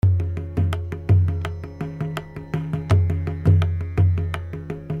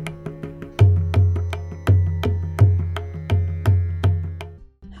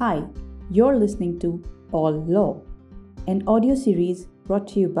Hi, you're listening to All Law, an audio series brought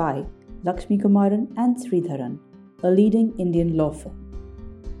to you by Lakshmi Kumaran and Sridharan, a leading Indian law firm.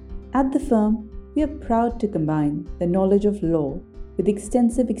 At the firm, we are proud to combine the knowledge of law with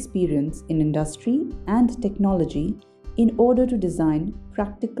extensive experience in industry and technology in order to design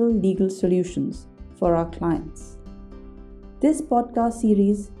practical legal solutions for our clients. This podcast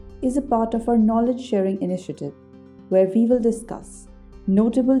series is a part of our knowledge sharing initiative where we will discuss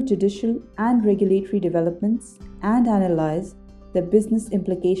notable judicial and regulatory developments and analyze the business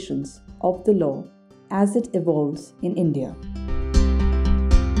implications of the law as it evolves in India.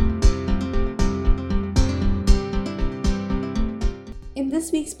 In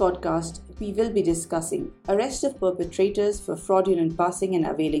this week's podcast, we will be discussing arrest of perpetrators for fraudulent passing and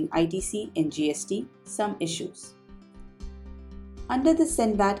availing ITC and GST, some issues. Under the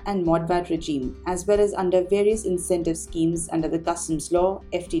SENVAT and MODVAT regime, as well as under various incentive schemes under the Customs Law,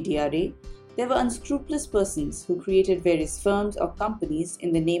 FTDRA, there were unscrupulous persons who created various firms or companies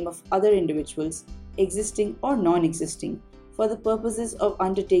in the name of other individuals, existing or non-existing, for the purposes of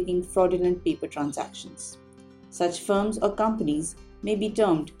undertaking fraudulent paper transactions. Such firms or companies may be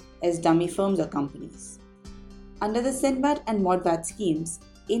termed as dummy firms or companies. Under the SENVAT and MODVAT schemes,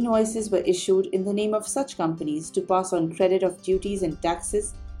 invoices were issued in the name of such companies to pass on credit of duties and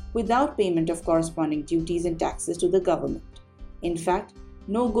taxes without payment of corresponding duties and taxes to the government. In fact,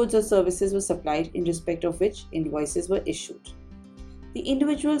 no goods or services were supplied in respect of which invoices were issued. The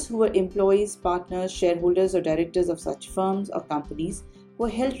individuals who were employees, partners, shareholders, or directors of such firms or companies were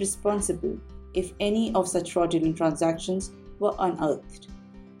held responsible if any of such fraudulent transactions were unearthed.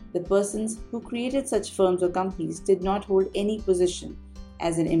 The persons who created such firms or companies did not hold any position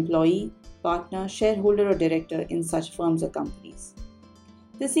as an employee, partner, shareholder, or director in such firms or companies.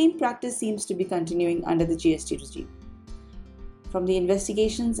 The same practice seems to be continuing under the GST regime. From the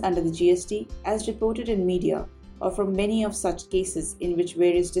investigations under the GST, as reported in media, or from many of such cases in which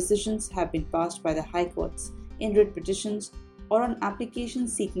various decisions have been passed by the high courts in writ petitions or on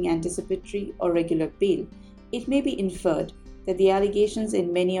applications seeking anticipatory or regular bail, it may be inferred that the allegations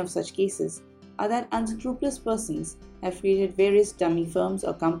in many of such cases are that unscrupulous persons have created various dummy firms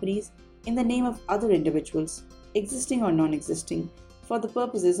or companies in the name of other individuals, existing or non-existing, for the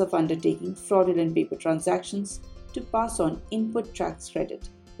purposes of undertaking fraudulent paper transactions to pass on input tax credit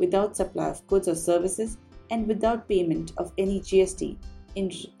without supply of goods or services and without payment of any GST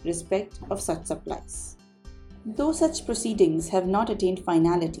in respect of such supplies. Though such proceedings have not attained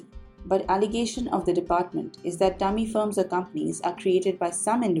finality, but allegation of the department is that dummy firms or companies are created by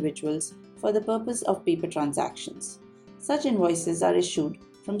some individuals for the purpose of paper transactions. Such invoices are issued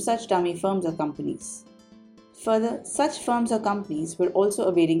from such dummy firms or companies. Further, such firms or companies were also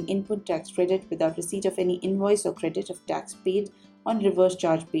availing input tax credit without receipt of any invoice or credit of tax paid on reverse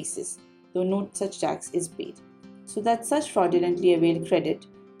charge basis, though no such tax is paid, so that such fraudulently availed credit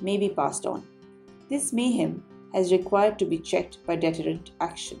may be passed on. This mayhem has required to be checked by deterrent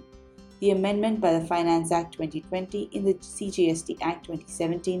action. The amendment by the Finance Act 2020 in the CGST Act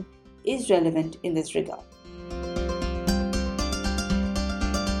 2017 is relevant in this regard.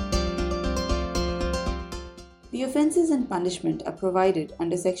 The offences and punishment are provided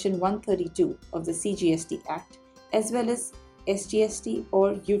under Section 132 of the CGST Act as well as SGST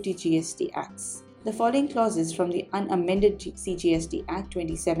or UTGST Acts. The following clauses from the unamended CGST Act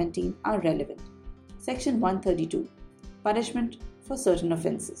 2017 are relevant. Section 132. Punishment for certain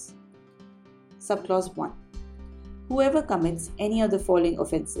offences. Subclause 1. Whoever commits any of the following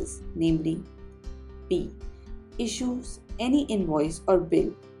offences, namely B. Issues any invoice or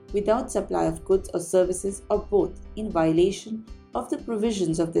bill without supply of goods or services or both in violation of the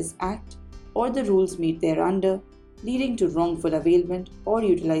provisions of this Act or the rules made thereunder, leading to wrongful availment or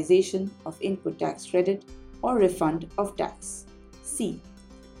utilization of input tax credit or refund of tax. C.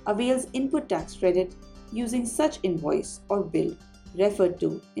 Avails input tax credit using such invoice or bill referred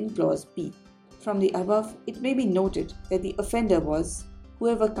to in Clause B. From the above, it may be noted that the offender was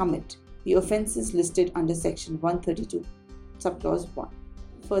whoever commit the offences listed under Section 132, Subclause 1.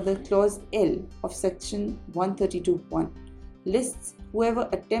 Further, Clause L of Section 132(1) lists whoever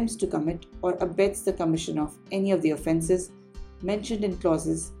attempts to commit or abets the commission of any of the offences mentioned in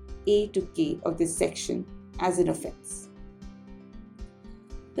Clauses A to K of this section as an offence.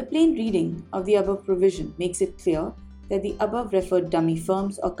 The plain reading of the above provision makes it clear that the above referred dummy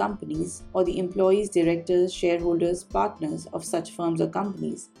firms or companies or the employees, directors, shareholders, partners of such firms or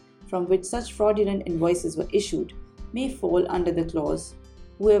companies from which such fraudulent invoices were issued may fall under the clause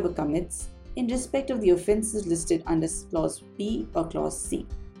whoever commits in respect of the offences listed under Clause B or Clause C.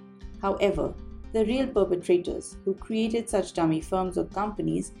 However, the real perpetrators who created such dummy firms or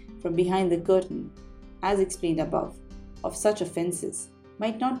companies from behind the curtain, as explained above, of such offences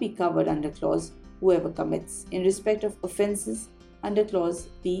might not be covered under clause whoever commits in respect of offences under clause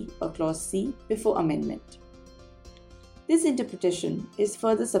B or clause C before amendment. This interpretation is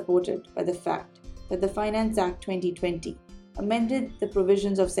further supported by the fact that the Finance Act 2020 amended the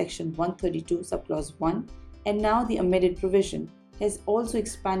provisions of section 132 subclause 1, and now the amended provision has also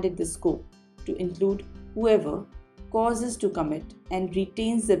expanded the scope to include whoever causes to commit and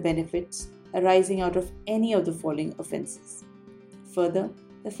retains the benefits arising out of any of the following offences. Further,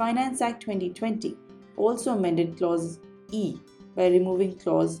 the Finance Act 2020 also amended clause E by removing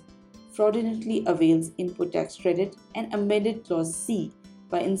clause fraudulently avails input tax credit and amended clause C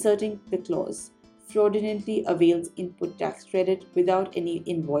by inserting the clause fraudulently avails input tax credit without any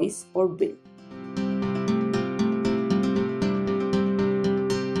invoice or bill.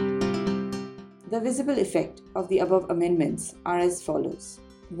 The visible effect of the above amendments are as follows.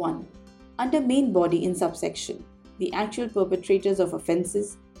 1. Under main body in subsection, the actual perpetrators of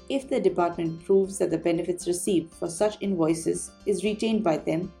offences, if the department proves that the benefits received for such invoices is retained by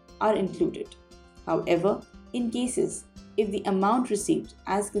them, are included. However, in cases if the amount received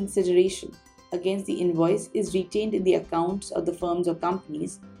as consideration against the invoice is retained in the accounts of the firms or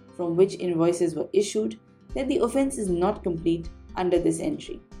companies from which invoices were issued, then the offence is not complete under this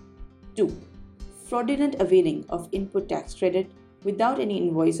entry. 2. Fraudulent availing of input tax credit without any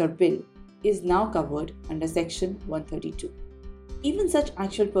invoice or bill is now covered under section 132. Even such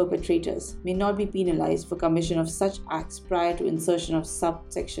actual perpetrators may not be penalized for commission of such acts prior to insertion of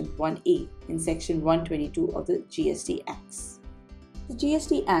subsection 1A in section 122 of the GST Acts. The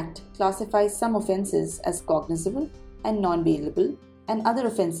GST Act classifies some offences as cognizable and non-bailable and other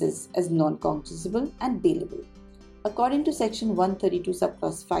offences as non-cognizable and bailable. According to section 132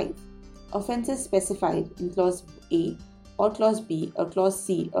 subclause 5, offences specified in clause A or clause B or clause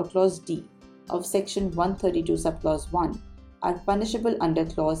C or clause D of section 132 subclause 1 are punishable under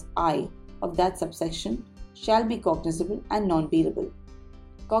clause I of that subsection shall be cognizable and non-bailable.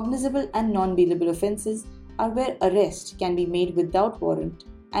 Cognizable and non-bailable offences are where arrest can be made without warrant,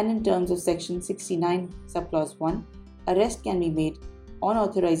 and in terms of section 69 subclause 1, arrest can be made on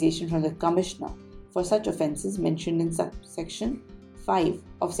authorization from the Commissioner for such offences mentioned in subsection 5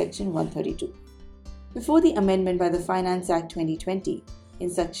 of section 132. Before the amendment by the Finance Act 2020 in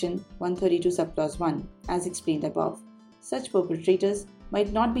section 132 subclause 1, as explained above, such perpetrators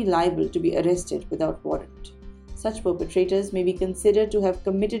might not be liable to be arrested without warrant. Such perpetrators may be considered to have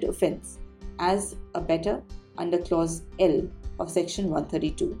committed offence as abettor under clause L of section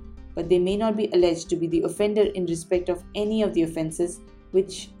 132, but they may not be alleged to be the offender in respect of any of the offences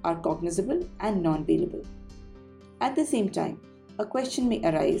which are cognizable and non-bailable. At the same time, a question may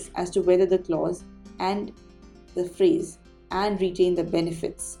arise as to whether the clause and the phrase "and retain the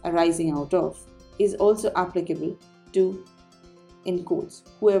benefits arising out of" is also applicable to, in quotes,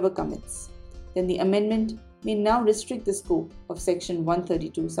 whoever commits. Then the amendment may now restrict the scope of section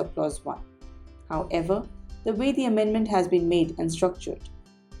 132 subclause 1. However, the way the amendment has been made and structured,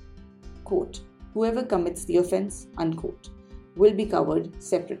 quote, whoever commits the offence, unquote, will be covered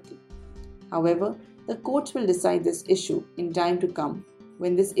separately. However, the courts will decide this issue in time to come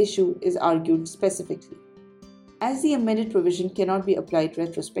when this issue is argued specifically. As the amended provision cannot be applied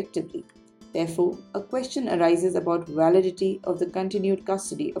retrospectively, therefore, a question arises about validity of the continued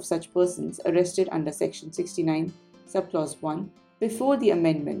custody of such persons arrested under section 69 subclause 1 before the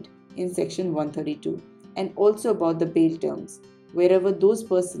amendment in section 132, and also about the bail terms wherever those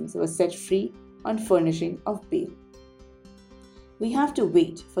persons were set free on furnishing of bail. We have to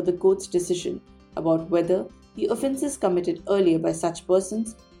wait for the court's decision about whether the offences committed earlier by such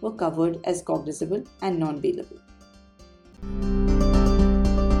persons were covered as cognizable and non-bailable.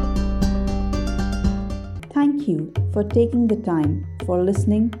 Thank you for taking the time for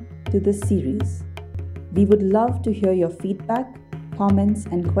listening to this series. We would love to hear your feedback, comments,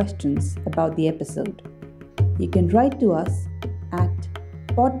 and questions about the episode. You can write to us at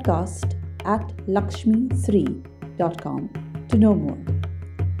podcast@lakshmi3.com to know more.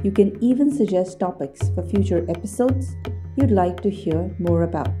 You can even suggest topics for future episodes you'd like to hear more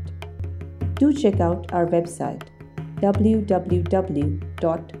about. Do check out our website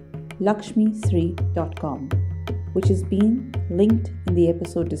www.lakshmi3.com, which has been linked in the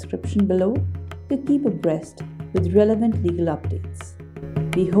episode description below to keep abreast with relevant legal updates.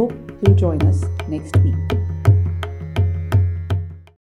 We hope you'll join us next week.